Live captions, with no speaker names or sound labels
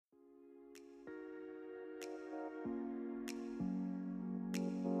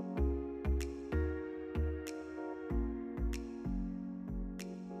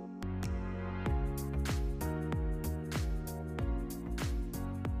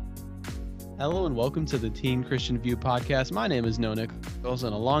Hello and welcome to the Teen Christian View podcast. My name is Noah Nichols,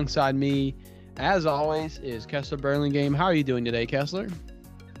 and alongside me, as always, is Kessler Burlingame. How are you doing today, Kessler?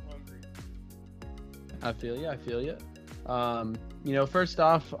 Hungry. I feel you. First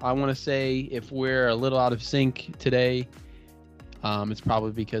off, I want to say if we're a little out of sync today, it's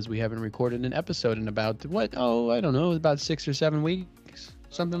probably because we haven't recorded an episode in about, about 6 or 7 weeks,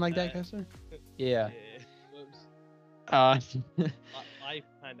 something like that, Kessler? Yeah. Whoops. Life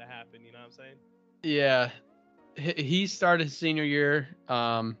kind of happened, you know what I'm saying? Yeah. He started senior year.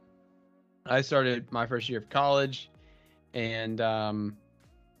 I started my first year of college, and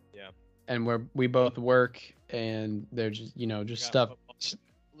we both work, and they're just stuff.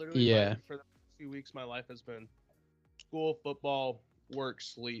 Literally, Yeah. For the past few weeks, my life has been school, football, work,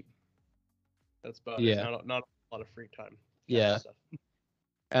 sleep. That's about it. Not a lot of free time. Yeah.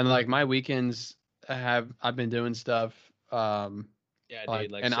 And like my weekends, I've been doing stuff. Yeah, like,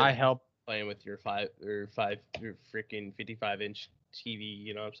 dude. Like, and I help playing with your your freaking 55-inch TV.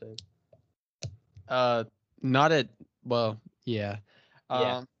 You know what I'm saying? Not at yeah.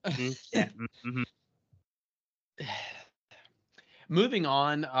 Yeah. Yeah. Moving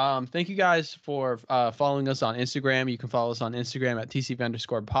on. Thank you guys for following us on Instagram. You can follow us on Instagram at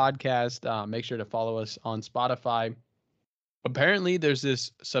TCV_podcast. Make sure to follow us on Spotify. Apparently, there's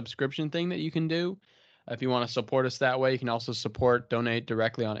this subscription thing that you can do. If you want to support us that way, you can also donate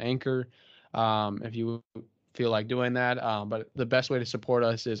directly on Anchor if you feel like doing that. But the best way to support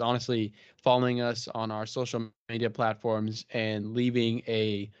us is honestly following us on our social media platforms and leaving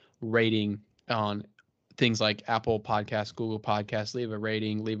a rating on things like Apple Podcasts, Google Podcasts. Leave a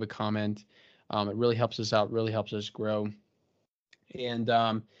rating, leave a comment. It really helps us out, really helps us grow.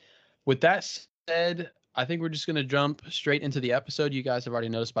 And with that said, I think we're just going to jump straight into the episode. You guys have already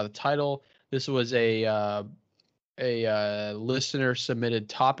noticed by the title. This was a listener submitted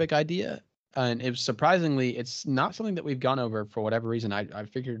topic idea, and it's not something that we've gone over for whatever reason. I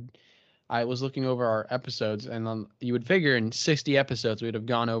figured, I was looking over our episodes, and you would figure in 60 episodes we'd have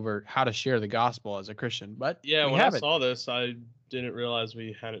gone over how to share the gospel as a Christian. But Yeah, when I saw this, I didn't realize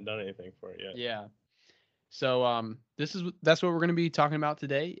we hadn't done anything for it yet. Yeah. So that's what we're going to be talking about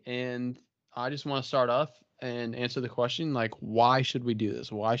today, and I just want to start off and answer the question, like, why should we do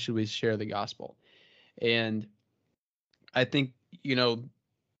this? Why should we share the gospel? And I think,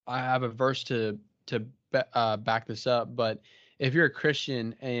 I have a verse to back this up, but if you're a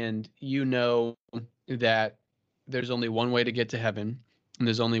Christian and you know that there's only one way to get to heaven and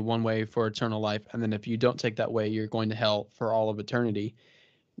there's only one way for eternal life, and then if you don't take that way, you're going to hell for all of eternity,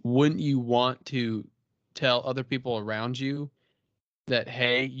 wouldn't you want to tell other people around you that,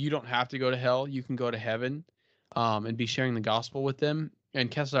 hey, you don't have to go to hell, you can go to heaven, and be sharing the gospel with them? And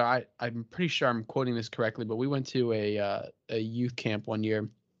Kessler, I'm pretty sure I'm quoting this correctly, but we went to a youth camp one year,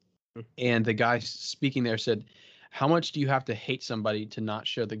 and the guy speaking there said, how much do you have to hate somebody to not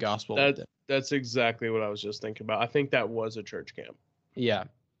share the gospel with them? That's exactly what I was just thinking about. I think that was a church camp. Yeah.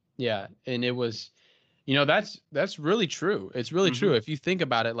 And it was, that's really true. It's really true. If you think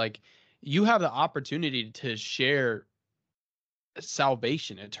about it, like, you have the opportunity to share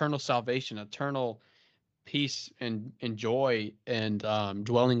salvation, eternal peace and joy and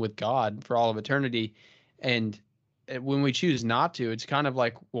dwelling with God for all of eternity. And when we choose not to, it's kind of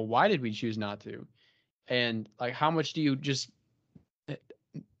like, well, why did we choose not to? And like, how much do you just,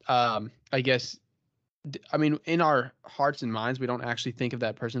 I guess, in our hearts and minds, we don't actually think of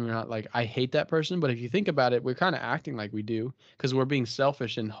that person. We're not like, I hate that person. But if you think about it, we're kind of acting like we do, because we're being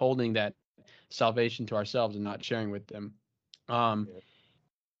selfish and holding that salvation to ourselves and not sharing with them.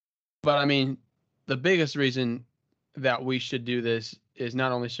 But I mean, the biggest reason that we should do this is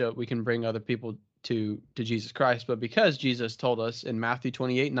not only so we can bring other people to Jesus Christ, but because Jesus told us in Matthew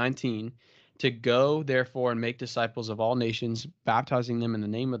 28:19 to go, therefore, and make disciples of all nations, baptizing them in the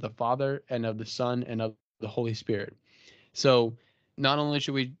name of the Father and of the Son and of the Holy Spirit. So not only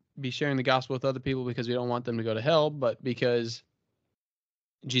should we be sharing the gospel with other people because we don't want them to go to hell, but because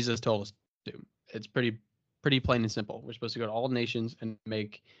Jesus told us to. It's pretty plain and simple. We're supposed to go to all nations and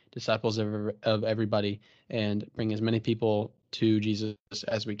make disciples of everybody and bring as many people to Jesus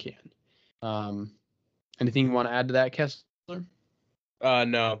as we can. Anything you want to add to that, Kessler?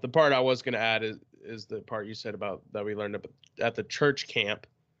 No. The part I was going to add is the part you said about that we learned at the church camp.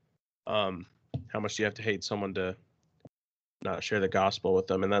 How much do you have to hate someone to not share the gospel with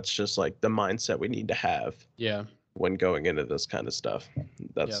them? And that's just like the mindset we need to have. Yeah. When going into this kind of stuff.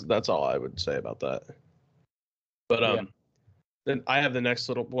 That's all I would say about that. But then I have the next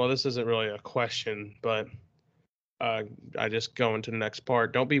this isn't really a question, but I just go into the next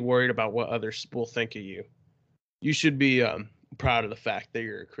part. Don't be worried about what others will think of you. You should be proud of the fact that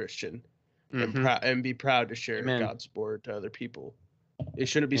you're a Christian. Mm-hmm. and be proud to share Amen. God's word to other people. It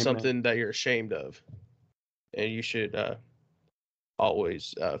shouldn't be Amen. something that you're ashamed of, and you should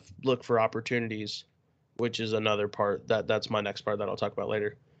always look for opportunities, which is another part that's my next part that I'll talk about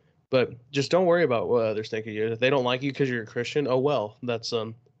later. But just don't worry about what others think of you. If they don't like you because you're a Christian, oh well, that's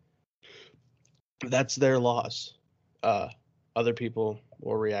their loss. Other people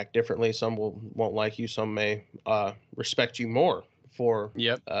will react differently. Some won't like you. Some may respect you more for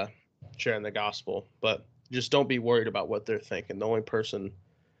Yep. sharing the gospel. But just don't be worried about what they're thinking. The only person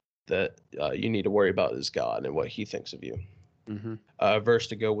that you need to worry about is God and what He thinks of you. Mm-hmm. Verse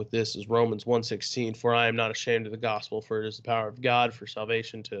to go with this is Romans 1:16. For I am not ashamed of the gospel, for it is the power of God for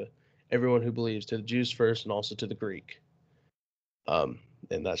salvation to everyone who believes, to the Jews first and also to the Greek. And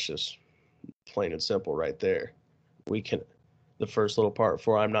that's just plain and simple right there. We can, the first little part,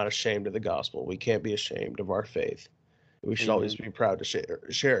 for I'm not ashamed of the gospel. We can't be ashamed of our faith. We should always be proud to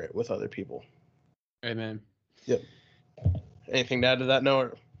share it with other people. Amen. Yep. Anything to add to that,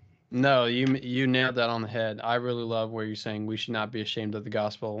 Noah? No, you nailed that on the head. I really love where you're saying we should not be ashamed of the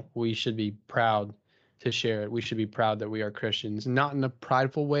gospel. We should be proud to share it. We should be proud that we are Christians, not in a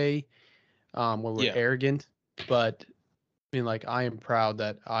prideful way, where we're arrogant, but I mean, like, I am proud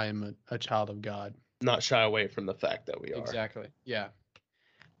that I am a child of God. Not shy away from the fact that we are. Exactly. Yeah.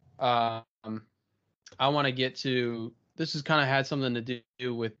 I want to get to, this has kind of had something to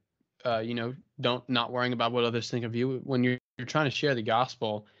do with, not worrying about what others think of you when you're trying to share the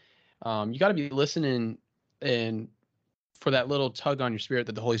gospel. You got to be listening and for that little tug on your spirit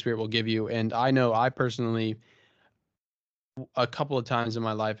that the Holy Spirit will give you. And I know I personally, a couple of times in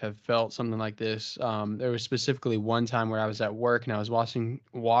my life, have felt something like this. There was specifically one time where I was at work and I was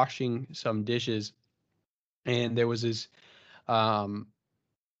washing some dishes, and there was this young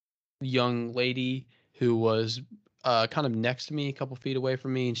lady who was kind of next to me, a couple feet away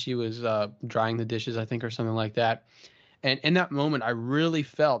from me, and she was drying the dishes, I think, or something like that. And in that moment, I really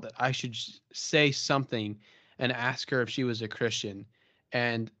felt that I should say something and ask her if she was a Christian.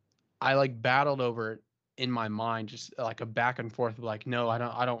 And I like battled over it in my mind, just like a back and forth of like, no, I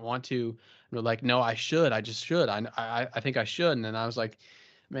don't want to. And like, no, I should. I just should. I think I should. And then I was like,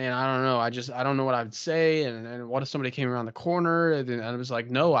 man, I don't know. I don't know what I would say. And what if somebody came around the corner? And I was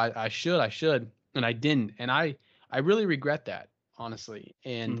like, no, I should. And I didn't. And I really regret that, honestly.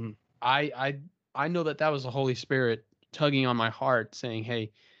 And Mm-hmm. I know that was the Holy Spirit tugging on my heart, saying,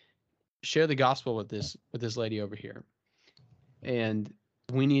 hey, share the gospel with this lady over here. And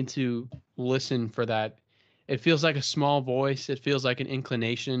we need to listen for that. It feels like a small voice. It feels like an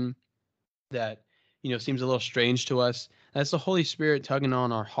inclination that, seems a little strange to us. That's the Holy Spirit tugging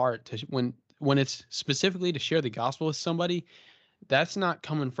on our heart to, when it's specifically to share the gospel with somebody. That's not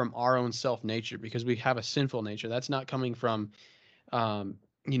coming from our own self nature, because we have a sinful nature. That's not coming from from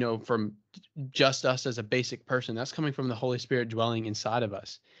just us as a basic person. That's coming from the Holy Spirit dwelling inside of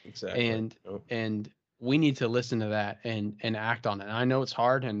us. Exactly. And we need to listen to that and act on it. And I know it's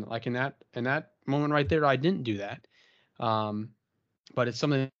hard, and like in that moment right there, I didn't do that. But it's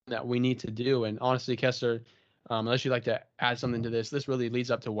something that we need to do. And honestly, Kessler, unless you'd like to add something to this really leads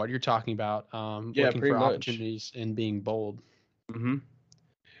up to what you're talking about. Looking for opportunities and being bold. Mm-hmm.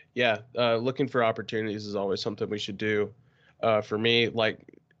 Yeah, looking for opportunities is always something we should do. For me,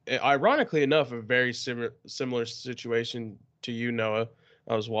 like, ironically enough, a very similar situation to you, Noah.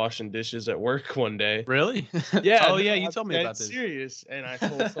 I was washing dishes at work one day. Really? Yeah. Oh, yeah, you told me about this. Serious, and I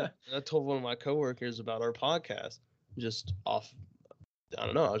told one of my coworkers about our podcast, just off. I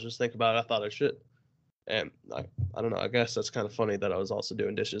don't know. I was just thinking about it. I thought I should, and I don't know. I guess that's kind of funny that I was also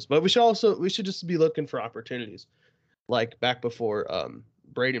doing dishes. But we should just be looking for opportunities. Like back before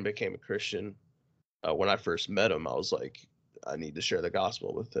Braden became a Christian, when I first met him, I was like, I need to share the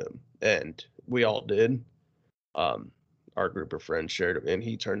gospel with him, and we all did. Our group of friends shared it, and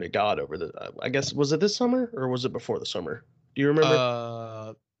he turned to God over I guess, was it this summer or was it before the summer? Do you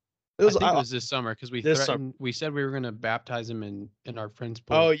remember? It was. I think it was this summer, because we threatened. We said we were going to baptize him in our friend's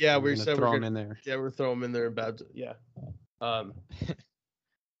pool. Oh yeah, we said throw him in there. Yeah, we're throwing him in there and baptize. Yeah. But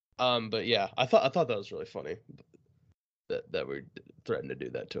yeah, I thought that was really funny that we threatened to do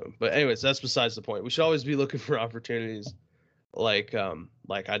that to him. But anyways, that's besides the point. We should always be looking for opportunities, like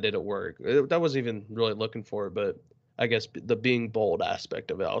I did at work. That wasn't even really looking for it, but I guess the being bold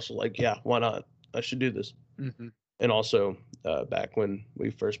aspect of it. I was like, yeah, why not? I should do this. Mm-hmm. And also, back when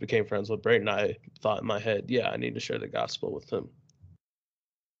we first became friends with Brayden, I thought in my head, yeah, I need to share the gospel with him.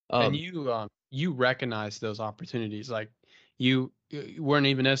 And you recognize those opportunities, like you weren't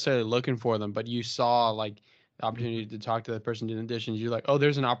even necessarily looking for them, but you saw like the opportunity to talk to the person doing the dishes. You're like, oh,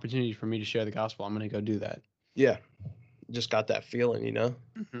 there's an opportunity for me to share the gospel. I'm going to go do that. Yeah, just got that feeling,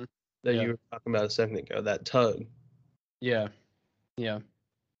 Mm-hmm. that Yeah. you were talking about a second ago, that tug. Yeah. Yeah.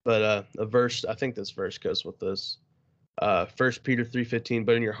 But a verse, I think this verse goes with this. 1 Peter 3:15,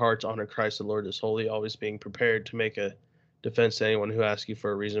 but in your hearts honor Christ the Lord as holy, always being prepared to make a defense to anyone who asks you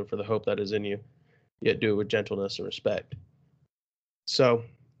for a reason for the hope that is in you, yet do it with gentleness and respect. So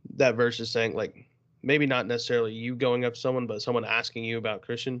that verse is saying, like, maybe not necessarily you going up to someone, but someone asking you about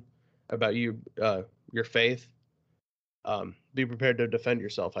your faith. Be prepared to defend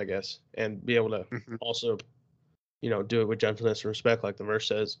yourself, I guess, and be able to Mhm. also, do it with gentleness and respect, like the verse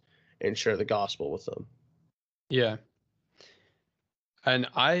says, and share the gospel with them. Yeah. And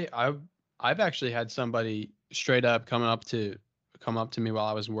I've actually had somebody straight up come up to me while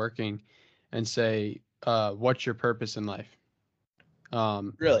I was working and say, what's your purpose in life?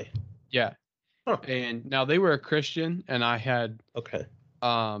 Um, Really? yeah. Huh. And now they were a Christian, and I had Okay.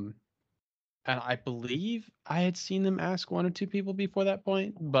 um and I believe I had seen them ask one or two people before that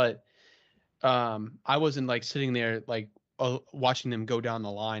point, but I wasn't like sitting there like watching them go down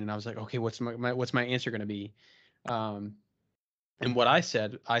the line, and I was like, okay, what's my answer going to be? Um, and what I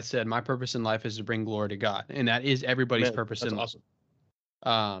said my purpose in life is to bring glory to God, and that is everybody's Amen. purpose That's in life.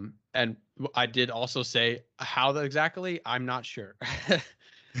 awesome. And I did also say how exactly, I'm not sure.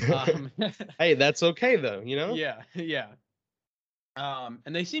 um, Hey, that's okay though, yeah, yeah.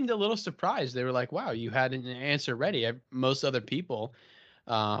 And they seemed a little surprised. They were like, "Wow, you had an answer ready." Most other people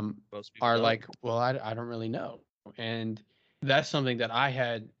Most people are don't. like, "Well, I don't really know." And that's something that I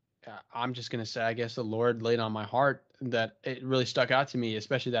had. I'm just gonna say, I guess the Lord laid on my heart that it really stuck out to me,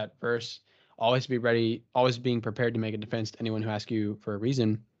 especially that verse: "Always be ready, always being prepared to make a defense to anyone who asks you for a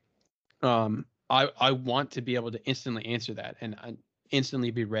reason." I want to be able to instantly answer that and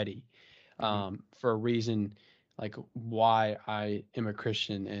instantly be ready Mhm. for a reason, like why I am a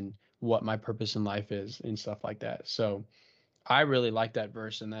Christian and what my purpose in life is and stuff like that. So I really like that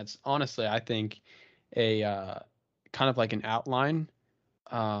verse, and that's honestly, I think, a kind of like an outline.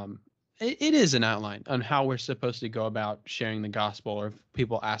 Um, it is an outline on how we're supposed to go about sharing the gospel, or if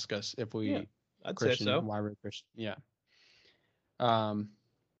people ask us if Yeah, we I'd say Christian, so. why we're Christian. Yeah. Um,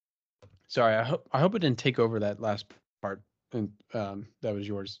 Sorry, I hope it didn't take over that last part, and that was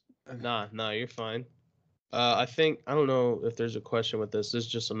yours. Nah, you're fine. I don't know if there's a question with this. This is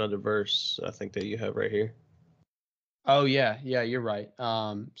just another verse I think that you have right here. Oh yeah, yeah, you're right.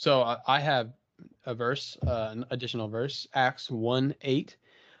 So I have a verse, an additional verse, Acts 1:8.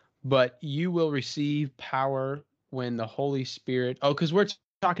 But you will receive power when the Holy Spirit. Oh, because we're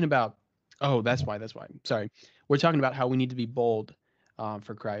talking about. Oh, that's why. That's why. Sorry, we're talking about how we need to be bold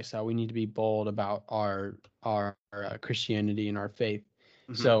for Christ. How we need to be bold about our Christianity and our faith.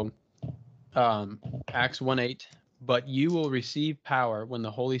 Mm-hmm. So um, Acts 1:8, but you will receive power when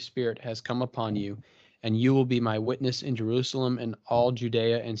the Holy Spirit has come upon you, and you will be my witness in Jerusalem and all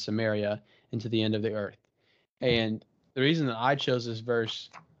Judea and Samaria and to the end of the earth. And the reason that I chose this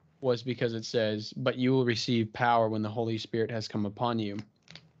verse was because it says, but you will receive power when the Holy Spirit has come upon you.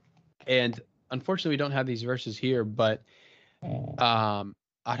 And unfortunately, we don't have these verses here, but I'd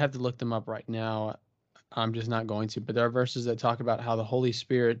have to look them up right now. I'm just not going to. But there are verses that talk about how the Holy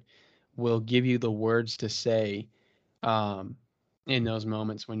Spirit will give you the words to say um, in those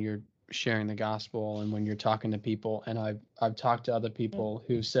moments when you're sharing the gospel and when you're talking to people. And I've talked to other people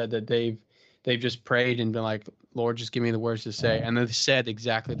who said that they've just prayed and been like, Lord, just give me the words to say, and they've said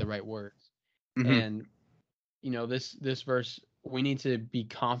exactly the right words. Mm-hmm. And this verse, we need to be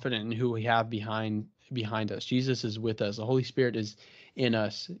confident in who we have behind us. Jesus is with us. The Holy Spirit is in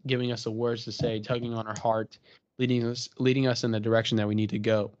us, giving us the words to say, tugging on our heart, leading us in the direction that we need to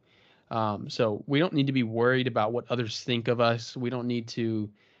go. So we don't need to be worried about what others think of us. We don't need to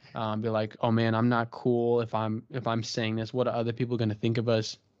be like, oh man, I'm not cool if I'm saying this. What are other people going to think of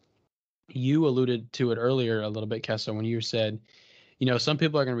us? You alluded to it earlier a little bit, Kessa, when you said, some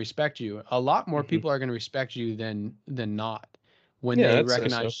people are going to respect you. A lot more Mm-hmm. people are going to respect you than not when Yeah, they I'd say so.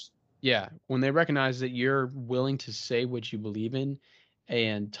 recognize, yeah, when they recognize that you're willing to say what you believe in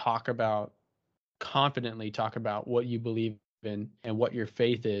and confidently talk about what you believe in and what your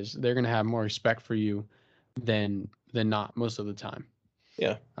faith is. They're going to have more respect for you than not most of the time.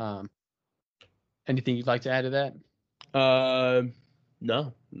 Yeah. Um, Anything you'd like to add to that? Uh,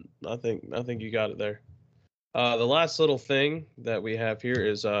 no, I think you got it there. The last little thing that we have here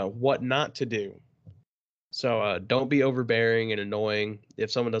is what not to do. So don't be overbearing and annoying.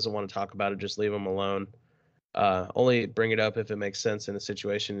 If someone doesn't want to talk about it, just leave them alone. Only bring it up if it makes sense in a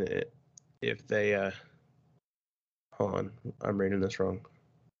situation. If they hold on, I'm reading this wrong.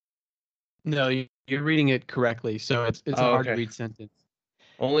 No, you're reading it correctly. So it's a Oh, hard to okay. read sentence.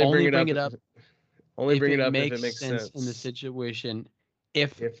 Only bring Only it bring up. it up Only if bring it it up if it makes makes sense in the sense. situation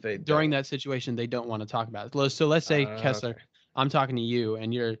if they during don't. that situation they don't want to talk about it. So let's say, Kessler, Okay. I'm talking to you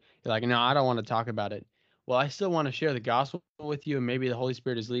and you're like, no, I don't want to talk about it. Well, I still want to share the gospel with you, and maybe the Holy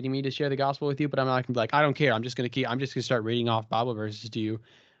Spirit is leading me to share the gospel with you, but I'm not gonna be like, I don't care. I'm just gonna start reading off Bible verses to you.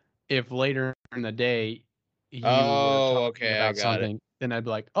 If later in the day you were Oh, talking okay, I about got it. something, then I'd be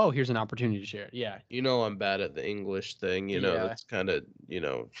like, oh, here's an opportunity to share it. Yeah. You know I'm bad at the English thing. Yeah. That's kind of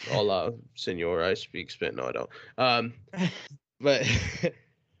hola, senor. I speak Spanish. No, I don't. But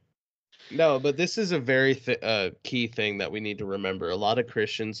no, but this is a very key thing that we need to remember. A lot of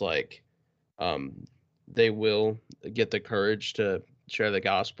Christians um, they will get the courage to share the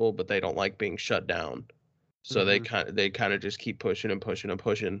gospel, but they don't like being shut down. So Hmm. they kind of just keep pushing and pushing and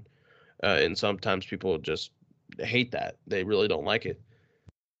pushing, and sometimes people just hate that. They really don't like it.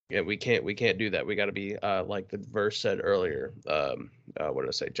 Yeah, we can't do that. We got to be like the verse said earlier. What did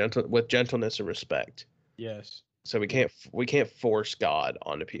I say? Gentle with gentleness and respect. Yes. So Yeah. we can't force God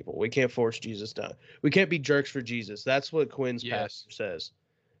onto people. We can't force Jesus down. We can't be jerks for Jesus. That's what Quinn's Yes. pastor says,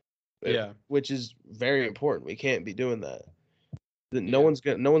 Yeah. which is very important. We can't be doing that. Yeah. No one's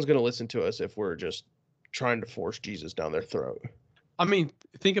gonna listen to us if we're just trying to force Jesus down their throat. I mean,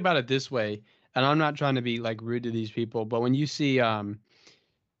 think about it this way, and I'm not trying to be like rude to these people, but when you see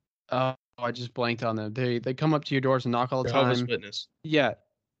oh, I just blanked on them. They come up to your doors and knock all the Jehovah's time. Witness, Yeah.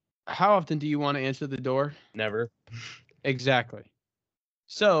 How often do you want to answer the door? never. Exactly.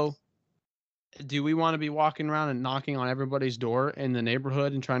 So, do we want to be walking around and knocking on everybody's door in the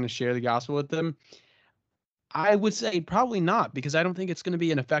neighborhood and trying to share the gospel with them? I would say probably not, because I don't think it's going to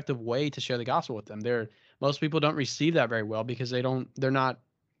be an effective way to share the gospel with them. Most people don't receive that very well because they're not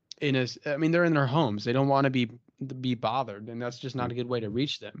in a I mean, they're in their homes. They don't want to be bothered, and that's just not a good way to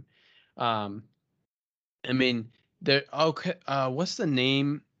reach them. Um, I mean, there okay, what's the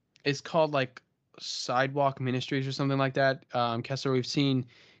name? It's called like Sidewalk Ministries or something like that. Kessler, we've seen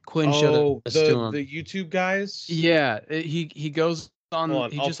Quinn showed Oh, us to him. the YouTube guys. Yeah, he goes Hold on.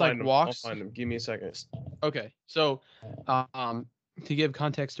 on, He just like I'll walks. find them. Give me a second. Okay, so um, to give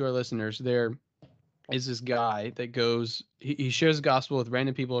context to our listeners, there is this guy that goes. He shares the gospel with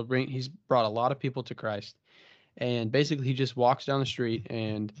random people. He's brought a lot of people to Christ, and basically he just walks down the street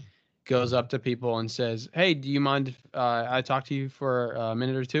and goes up to people and says, "Hey, do you mind if I talk to you for a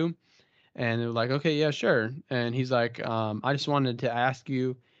minute or two?" And they're like, "Okay, yeah, sure." And he's like, "I just wanted to ask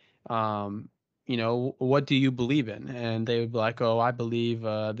you, um, what do you believe in?" And they would be like, "Oh, I believe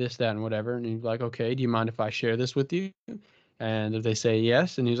this, that, and whatever." And he'd be like, "Okay, do you mind if I share this with you?" And if they say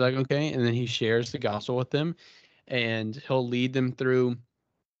yes, and he's like, "Okay," and then he shares the gospel with them, and he'll lead them through,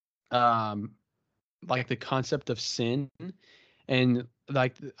 um, like the concept of sin. And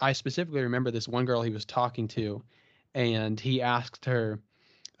like I specifically remember this one girl he was talking to, and he asked her,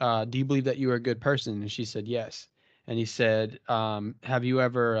 "Do you believe that you are a good person?" And she said, "Yes." And he said, "Have you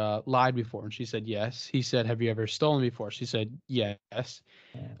ever lied before?" And she said, "Yes." He said, "Have you ever stolen before?" She said, "Yes."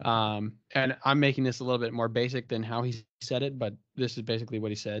 And I'm making this a little bit more basic than how he said it, but this is basically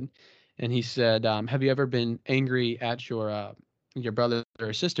what he said. And he said, "Have you ever been angry at your brother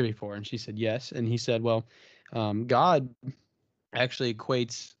or sister before?" And she said, "Yes." And he said, "Well, God actually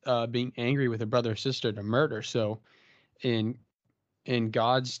equates being angry with a brother or sister to murder. So in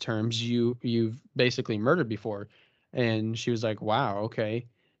God's terms, you've basically murdered before." And she was like, "Wow, okay."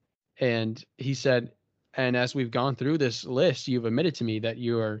 And he said, "And as we've gone through this list, you've admitted to me that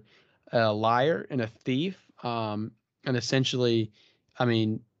you're a liar and a thief." And essentially, I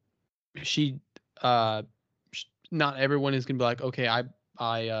mean, she, uh, not everyone is gonna be like, "Okay,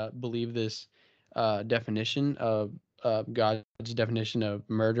 I believe this definition of God's definition of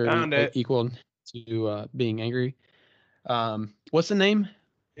murder Found it. equal to being angry." What's the name?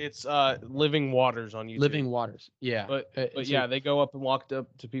 It's Living Waters on YouTube. Living Waters. Yeah. But It's a yeah, they go up and walked up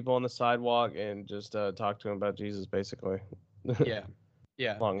to people on the sidewalk and just talk to them about Jesus, basically. yeah.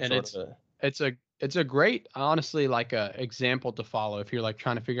 Yeah. Long and And short of it. it's a great, honestly, like a example to follow if you're like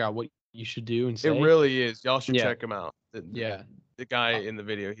trying to figure out what you should do and It say. really is. Y'all should Yeah. check him out. Yeah. The guy Uh, in the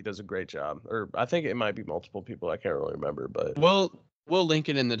video, he does a great job. Or I think it might be multiple people. I can't really remember, but we'll link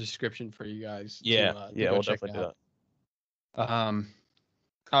it in the description for you guys to yeah, go we'll check definitely it do out. that. Um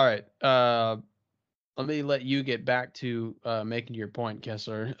all right. Let me let you get back to making your point,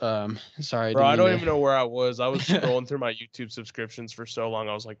 Kessler. Sorry, I Bro, didn't I mean don't even know where I was. I was to scrolling through my YouTube subscriptions for so long.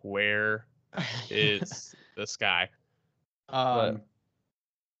 I was like, where is this guy? But um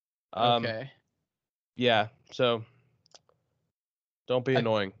um, okay. yeah. So don't be I,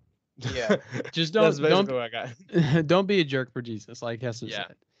 annoying. yeah. Just That's don't basically what I got. don't be a jerk for Jesus, like Kessler Yeah.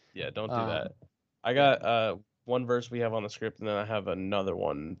 said. Yeah, don't do Um that. I yeah. got one verse we have on the script, and then I have another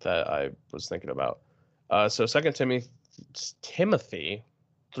one that I was thinking about. So Second Timothy Timothy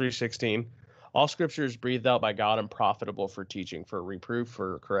 3:16, all scripture is breathed out by God and profitable for teaching, for reproof,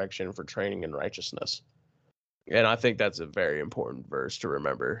 for correction, for training in righteousness. And I think that's a very important verse to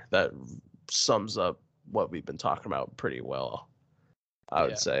remember. That sums up what we've been talking about pretty well, I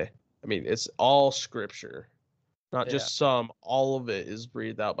would say. I mean, it's all scripture, not just some. All of it is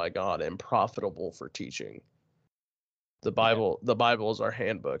breathed out by God and profitable for teaching. The Bible is our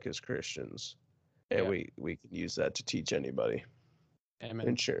handbook as Christians, and we can use that to teach anybody. Amen.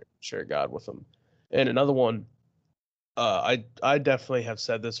 And share God with them. And another one, I definitely have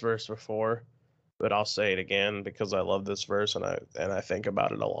said this verse before, but I'll say it again because I love this verse and I think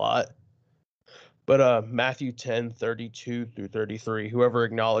about it a lot. But Matthew 10:32-33, whoever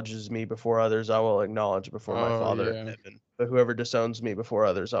acknowledges me before others, I will acknowledge before my Father in heaven. But whoever disowns me before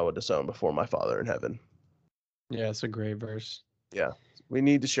others, I will disown before my Father in heaven. Yeah, it's a great verse. Yeah, we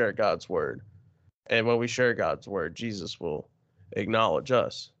need to share God's word. And when we share God's word, Jesus will acknowledge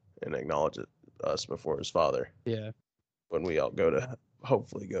us and acknowledge us before his Father. Yeah. When we all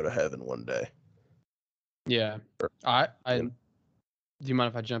hopefully go to heaven one day. Yeah. Do you mind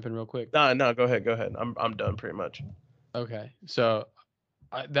if I jump in real quick? No, go ahead. I'm done pretty much. Okay. So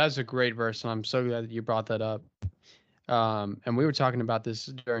that's a great verse, and I'm so glad that you brought that up. And we were talking about this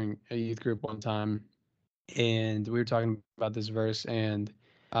during a youth group one time, and we were talking about this verse, and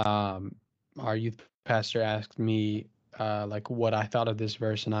our youth pastor asked me like what I thought of this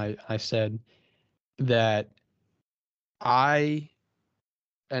verse, and I said that I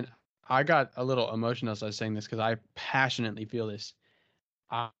got a little emotional as I was saying this because I passionately feel this.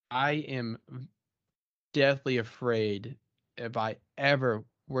 I am deathly afraid if I ever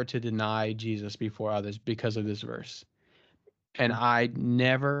were to deny Jesus before others because of this verse. And I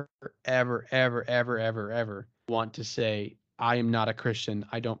never, ever, ever, ever, ever, ever want to say, I am not a Christian.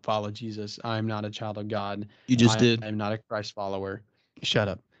 I don't follow Jesus. I am not a child of God. You just did. I am not a Christ follower. Shut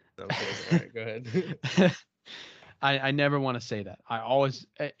up. Okay, all right, go ahead. I never want to say that. I always,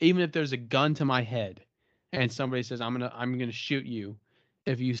 even if there's a gun to my head and somebody says, I'm gonna shoot you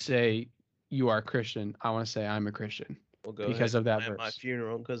if you say you are a Christian, I want to say I'm a Christian because of that verse. At my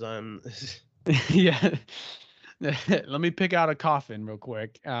funeral, because I'm. Yeah. Let me pick out a coffin real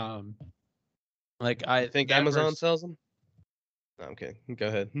quick. Like I think Amazon sells them. No, I'm kidding. Go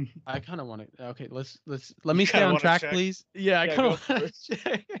ahead. I kind of want to. Okay, let me stay on track, please. Yeah, I kind of want to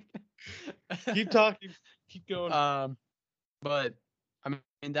check. Keep talking. Keep going. But I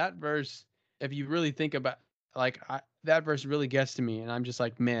mean that verse, if you really think about, that verse really gets to me, and I'm just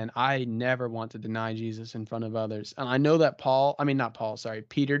like, man, I never want to deny Jesus in front of others. And I know that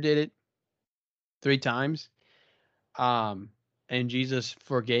Peter did it 3 times. And Jesus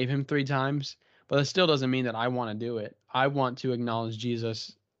forgave him 3 times, but it still doesn't mean that I want to do it. I want to acknowledge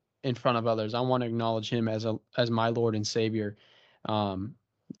Jesus in front of others. I want to acknowledge him as my Lord and Savior, and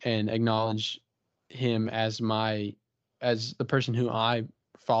acknowledge him as the person who I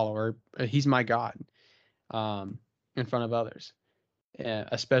follow, or he's my God, in front of others,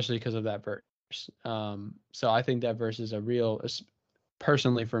 especially because of that verse. So I think that verse is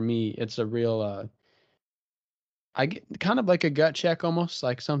personally for me, it's a real, I get kind of like a gut check, almost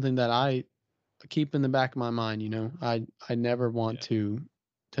like something that I keep in the back of my mind. I never want to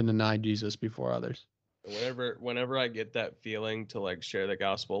deny Jesus before others. Whenever I get that feeling to like share the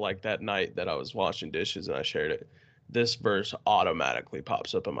gospel, like that night that I was washing dishes and I shared it, this verse automatically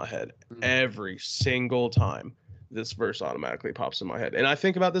pops up in my head. Every single time this verse automatically pops in my head. And I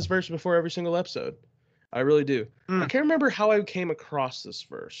think about this verse before every single episode. I really do. I can't remember how I came across this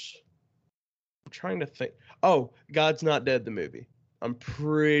verse. I'm trying to think. Oh, God's Not Dead, the movie. I'm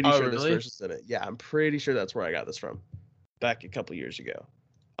pretty sure this verse is in it. Yeah, I'm pretty sure that's where I got this from back a couple years ago.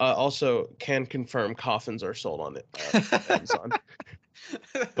 Also, can confirm coffins are sold on Amazon.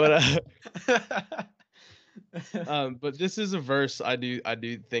 But this is a verse I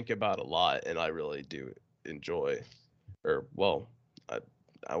do think about a lot, and I really do enjoy. Or, well,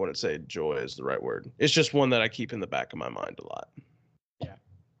 I wouldn't say joy is the right word. It's just one that I keep in the back of my mind a lot. Yeah.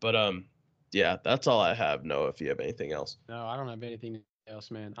 But yeah, that's all I have. Noah, if you have anything else. No, I don't have anything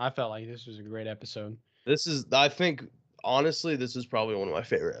else, man. I felt like this was a great episode. I think, honestly, this is probably one of my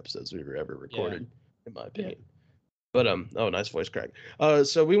favorite episodes we've ever recorded, in my opinion. Yeah. But oh, nice voice crack.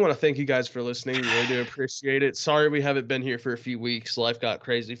 So we want to thank you guys for listening. We really do appreciate it. Sorry we haven't been here for a few weeks. Life got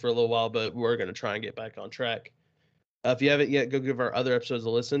crazy for a little while, but we're going to try and get back on track. If you haven't yet, go give our other episodes a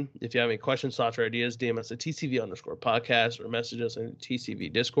listen. If you have any questions, thoughts, or ideas, DM us at TCV_podcast or message us in the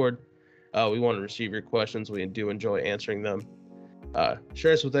TCV Discord. We want to receive your questions. We do enjoy answering them.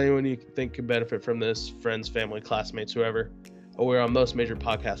 Share us with anyone you think could benefit from this, friends, family, classmates, whoever. We're on most major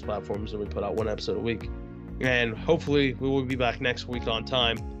podcast platforms, and we put out 1 episode a week. And hopefully we will be back next week on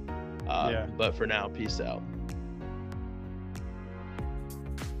time. Yeah. But for now, peace out.